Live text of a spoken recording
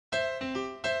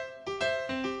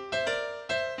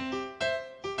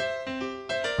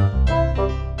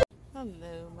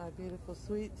beautiful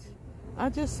sweets. I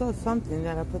just saw something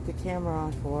that I put the camera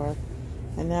on for,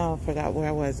 and now I forgot where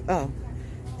I was. Oh,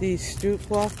 these Stroop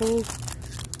waffles.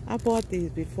 I bought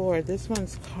these before. This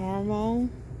one's caramel,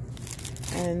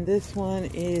 and this one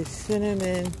is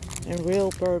cinnamon and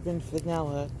real bourbon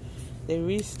vanilla. They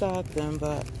restocked them,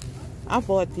 but I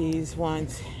bought these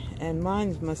once, and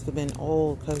mine must have been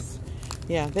old because,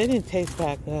 yeah, they didn't taste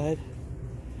that good.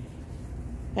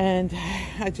 And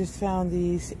I just found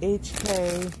these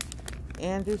HK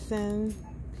Anderson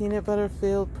peanut butter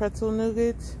filled pretzel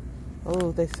nougats.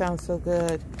 Oh, they sound so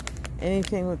good.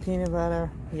 Anything with peanut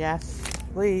butter, yes,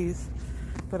 please.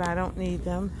 But I don't need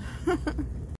them.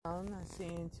 I'm not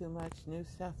seeing too much new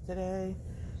stuff today.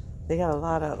 They got a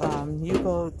lot of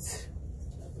U-boats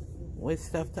with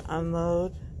stuff to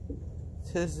unload.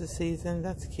 'Tis the season.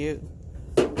 That's cute.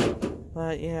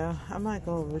 But yeah, I might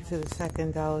go over to the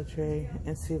second Dollar Tree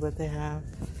and see what they have.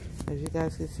 As you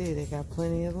guys can see, they got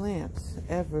plenty of lamps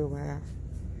everywhere.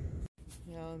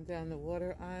 You know, I'm down the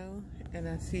water aisle and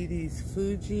I see these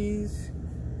Fujis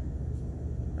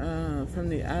from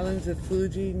the islands of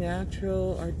Fuji,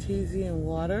 natural artesian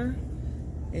water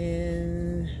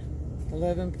in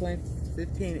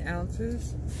 11.15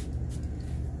 ounces.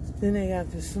 Then they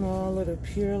got the small little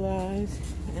Pure Lives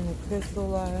and the Crystal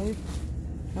Live.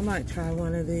 I might try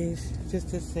one of these just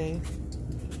to see.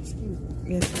 Excuse me.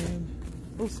 Yes, ma'am.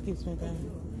 Oh, excuse me, baby.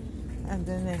 And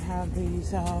then they have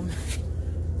these aloe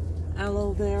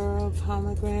vera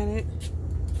pomegranate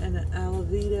and the aloe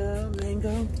vera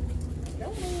mango.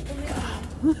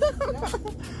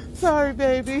 Sorry,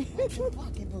 baby.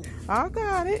 I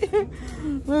got it.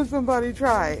 Let somebody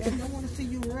try it. I don't want to see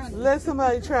you run. Let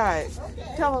somebody try it.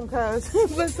 Okay. Tell them, cuz.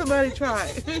 Let somebody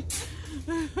try it.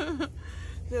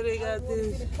 So they got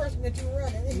this. The person that you're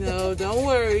running. No, don't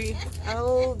worry.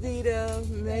 Aloe vera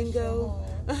mango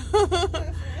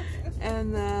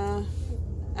and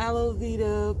aloe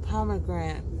vera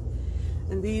pomegranate.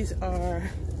 And these are,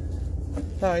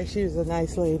 sorry, she was a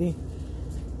nice lady.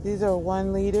 These are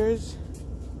 1 liters.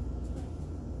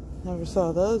 Never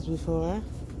saw those before.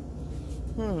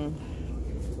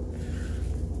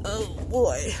 Oh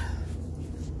boy.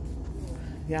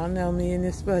 Y'all know me in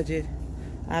this budget.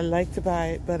 I like to buy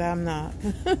it, but I'm not.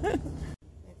 They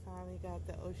finally got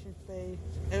the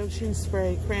Ocean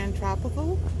Spray Cran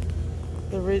Tropical.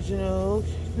 The original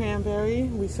cranberry.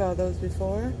 We saw those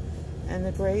before. And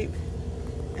the grape.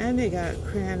 And they got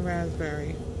cran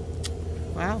raspberry.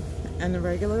 Wow. And the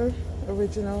regular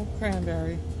original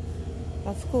cranberry.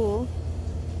 That's cool.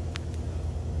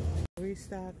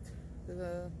 Restocked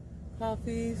the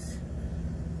coffees.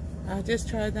 I just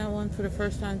tried that one for the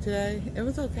first time today. It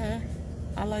was okay.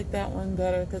 I like that one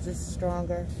better because it's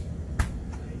stronger.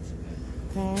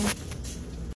 Okay. I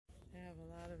have a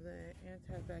lot of the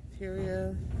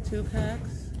antibacteria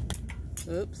 2-packs.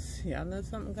 Oops, y'all know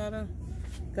something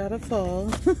gotta fall.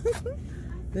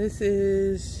 This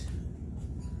is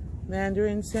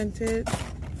mandarin scented.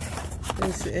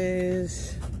 This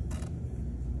is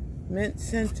mint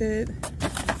scented.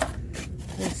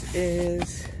 This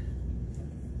is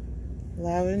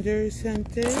lavender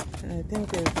scented. And I think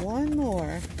there's one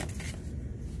more.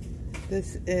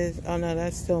 This is, oh no,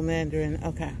 that's still mandarin.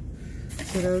 Okay.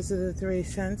 So those are the 3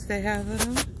 scents they have in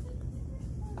them.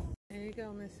 There you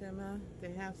go, Miss Emma.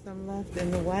 They have some left in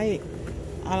the white.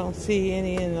 I don't see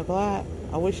any in the black.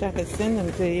 I wish I could send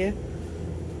them to you.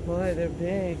 Boy, they're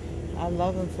big. I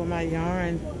love them for my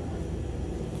yarn.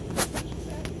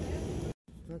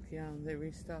 Look, y'all, they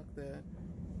restocked the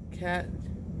cat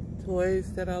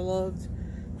toys that I loved.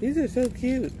 These are so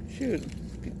cute. Shoot.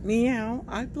 Meow.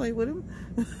 I play with them.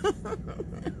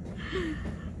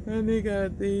 And they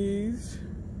got these.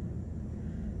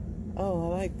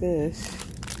 Oh, I like this.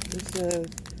 This is a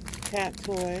cat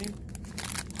toy.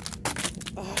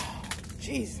 Oh,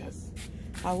 Jesus.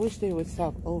 I wish they would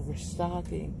stop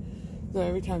overstocking. So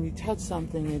every time you touch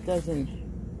something, it doesn't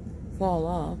fall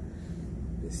off.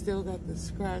 They still got the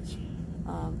scratch,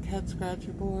 cat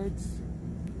scratcher boards.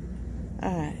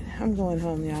 Alright, I'm going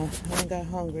home, y'all. I got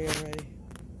hungry already.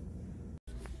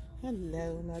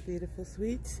 Hello, my beautiful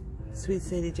sweets. Sweet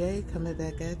Sadie J coming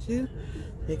back at you.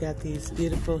 They got these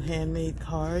beautiful handmade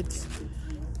cards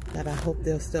that I hope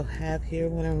they'll still have here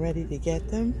when I'm ready to get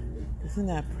them. Isn't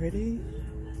that pretty?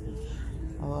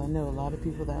 Oh, I know a lot of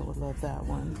people that would love that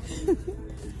one.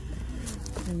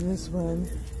 And this one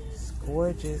is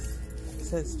gorgeous. It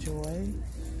says Joy.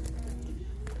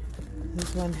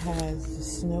 This one has the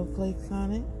snowflakes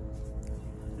on it.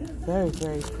 Very,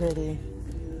 very pretty.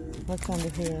 What's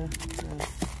under here?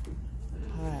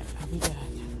 Alright, I'll be back.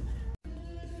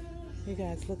 You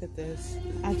guys, look at this.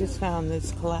 I just found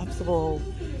this collapsible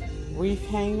wreath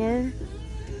hanger,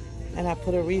 and I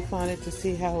put a wreath on it to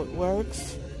see how it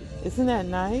works. Isn't that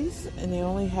nice? And they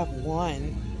only have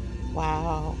one.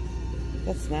 Wow,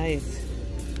 that's nice.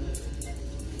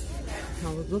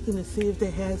 I was looking to see if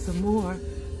they had some more,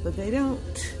 but they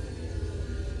don't.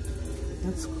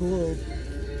 That's cool.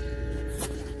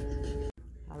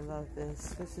 I love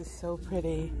this. This is so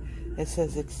pretty. It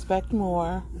says, expect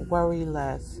more, worry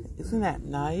less. Isn't that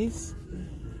nice?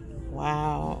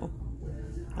 Wow.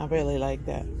 I really like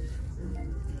that.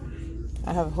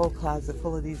 I have a whole closet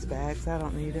full of these bags. I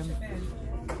don't need them.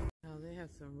 Oh, they have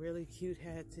some really cute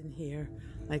hats in here,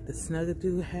 like the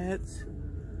Snuggadoo hats.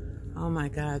 Oh my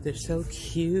God, they're so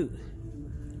cute.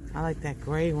 I like that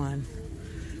gray one.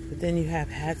 But then you have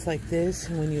hats like this,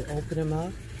 and when you open them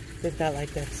up, they've got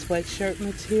like that sweatshirt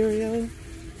material.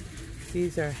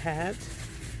 These are hats.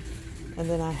 And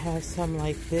then I have some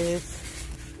like this.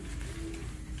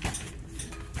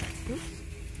 Oops.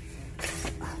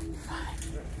 Oh,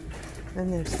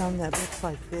 then there's some that looks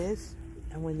like this.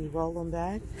 And when you roll them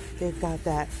back, they've got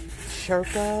that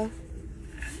Sherpa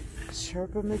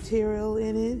material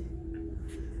in it.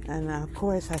 And of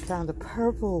course I found a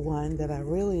purple one that I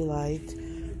really liked,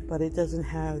 but it doesn't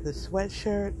have the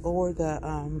sweatshirt or the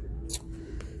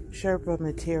Sherpa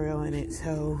material in it.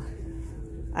 So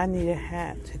I need a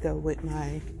hat to go with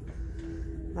my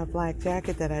black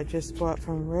jacket that I just bought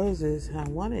from Rose's. I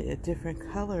wanted a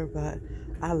different color, but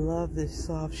I love this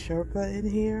soft Sherpa in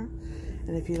here.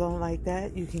 And if you don't like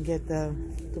that, you can get the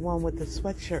one with the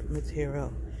sweatshirt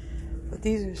material. But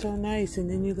these are so nice. And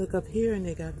then you look up here and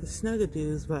they got the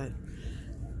Snuggadoos, but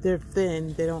they're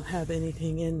thin. They don't have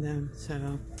anything in them. So,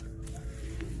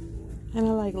 and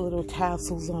I like little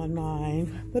tassels on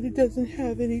mine, but it doesn't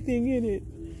have anything in it.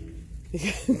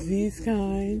 These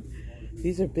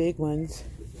are big ones.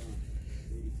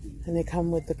 And they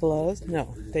come with the gloves.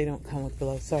 No, they don't come with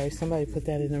gloves. Sorry, somebody put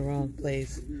that in the wrong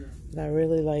place. But I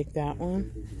really like that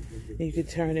one. You could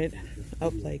turn it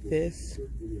up like this.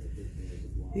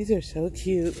 These are so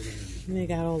cute. And they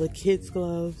got all the kids'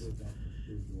 gloves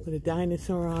with a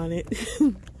dinosaur on it.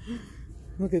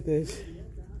 Look at this.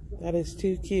 That is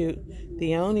too cute.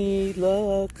 The Oni,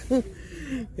 look.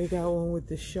 They got one with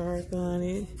the shark on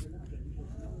it.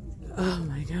 Oh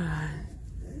my God.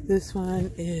 This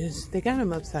one is, they got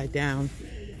them upside down.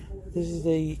 This is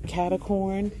the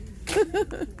catacorn.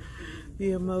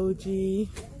 The emoji.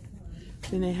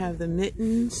 Then they have the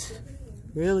mittens.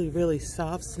 Really, really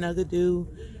soft Snuggadoo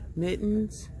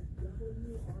mittens.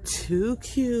 Too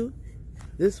cute.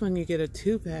 This one you get a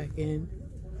 2-pack in.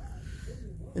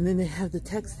 And then they have the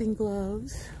texting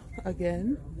gloves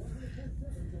again.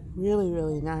 Really,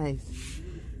 really nice.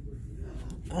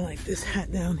 I like this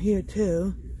hat down here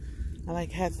too. I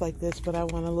like hats like this, but I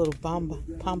want a little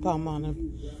pom-pom on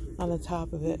the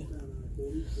top of it.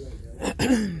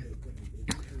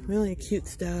 Really cute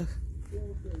stuff.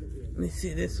 Let me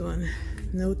see this one.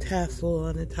 No tassel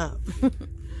on the top.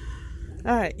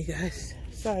 Alright, you guys.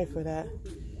 Sorry for that.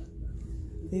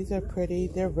 These are pretty.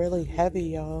 They're really heavy,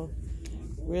 y'all.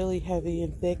 Really heavy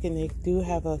and thick, and they do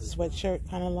have a sweatshirt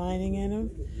kind of lining in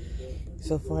them.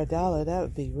 So for $1, that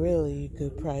would be really a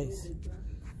good price.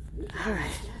 Alright,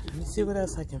 let me see what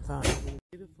else I can find.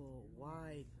 Beautiful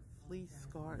wide fleece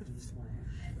scarves.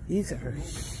 These are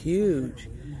huge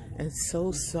and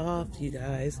so soft, you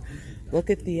guys. Look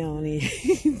at the Oni.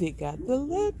 They got the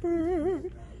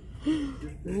leopard.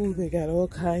 Ooh, they got all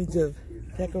kinds of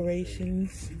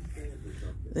decorations.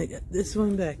 They got this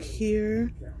one back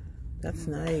here. That's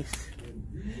nice.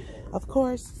 Of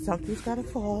course, something's gotta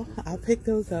fall. I'll pick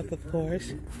those up, of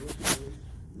course.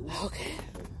 Okay.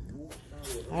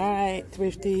 Alright,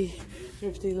 Thrifty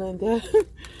Linda.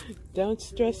 Don't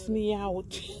stress me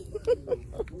out.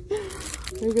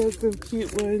 We got some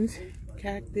cute ones.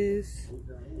 Cactus.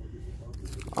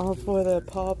 All for the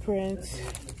paw prints.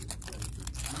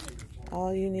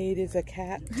 All you need is a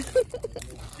cat.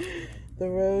 The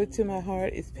road to my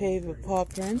heart is paved with paw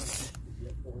prints.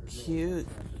 Cute.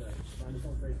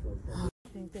 I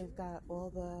think they've got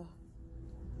all the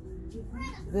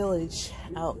village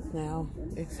out now,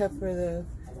 except for the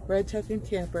Red Tuck and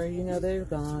Camper. You know they're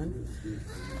gone.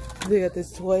 They got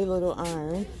this toy little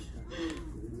iron.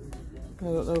 I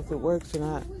don't know if it works or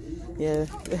not. Yeah,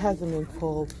 it hasn't been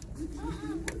pulled.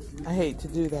 I hate to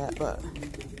do that, but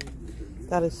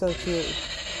that is so cute.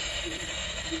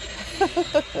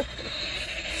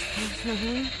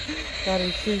 That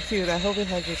is too cute. I hope it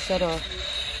has a shut off.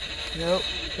 Nope.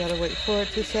 Gotta wait for it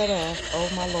to shut off. Oh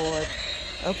my Lord.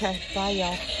 Okay. Bye,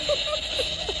 y'all.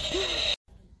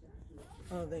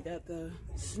 Oh, they they got the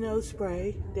snow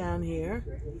spray down here.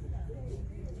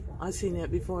 I've seen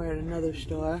that before at another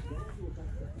store.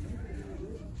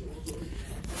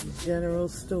 General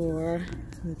store,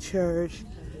 the church,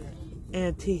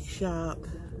 antique shop,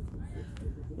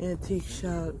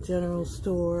 general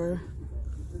store.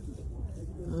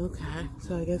 Okay,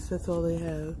 so I guess that's all they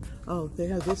have. Oh, they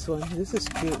have this one. This is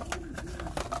cute.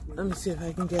 Let me see if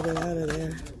I can get it out of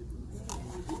there.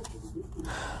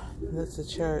 That's the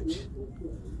church.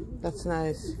 That's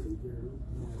nice.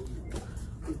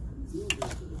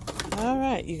 All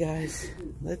right, you guys,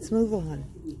 let's move on.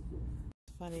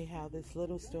 It's funny how this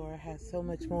little store has so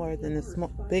much more than the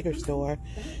bigger store,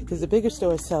 because the bigger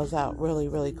store sells out really,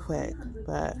 really quick.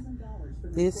 But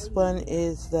this one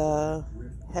is the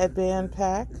headband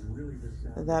pack.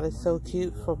 That is so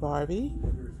cute for Barbie.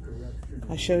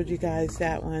 I showed you guys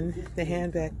that one, the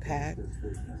handbag pack.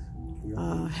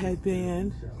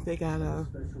 Headband. They got a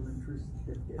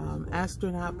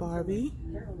astronaut Barbie,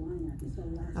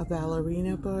 a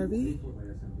ballerina Barbie,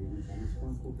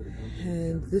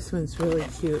 and this one's really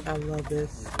cute. I love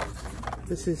this.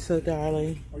 This is so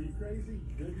darling.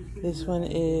 This one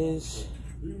is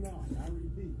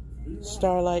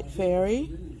Starlight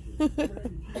Fairy.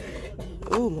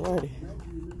 Oh Lordy.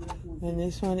 And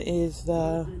this one is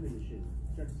the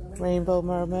Rainbow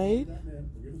Mermaid.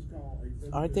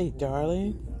 Aren't they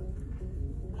darling?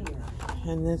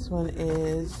 And this one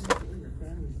is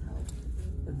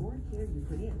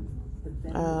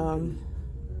I'm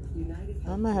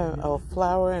gonna have a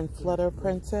Flower and Flutter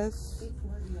Princess.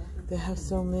 They have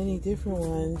so many different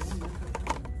ones.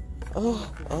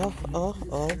 Oh,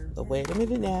 wait a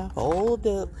minute now. Hold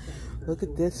up. Look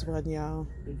at this one, y'all.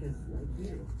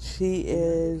 She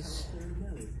is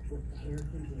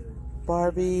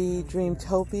Barbie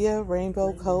Dreamtopia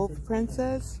Rainbow Cove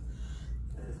Princess.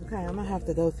 Okay, I'm gonna have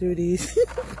to go through these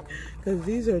because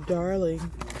these are darling.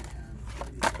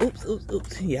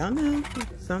 Oops. Y'all know,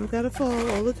 some gotta fall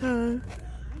all the time.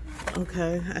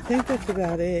 Okay, I think that's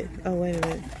about it. Oh, wait a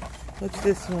minute. What's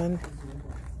this one?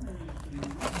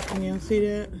 Can y'all see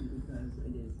that?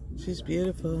 She's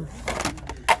beautiful.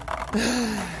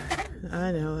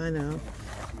 I know.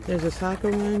 There's a soccer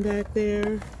one back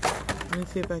there. Let me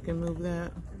see if I can move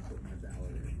that.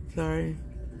 Sorry.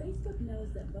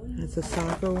 That's a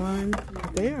soccer one.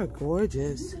 They are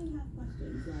gorgeous.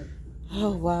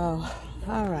 Oh, wow.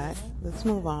 All right, let's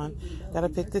move on. Gotta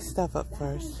pick this stuff up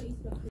first.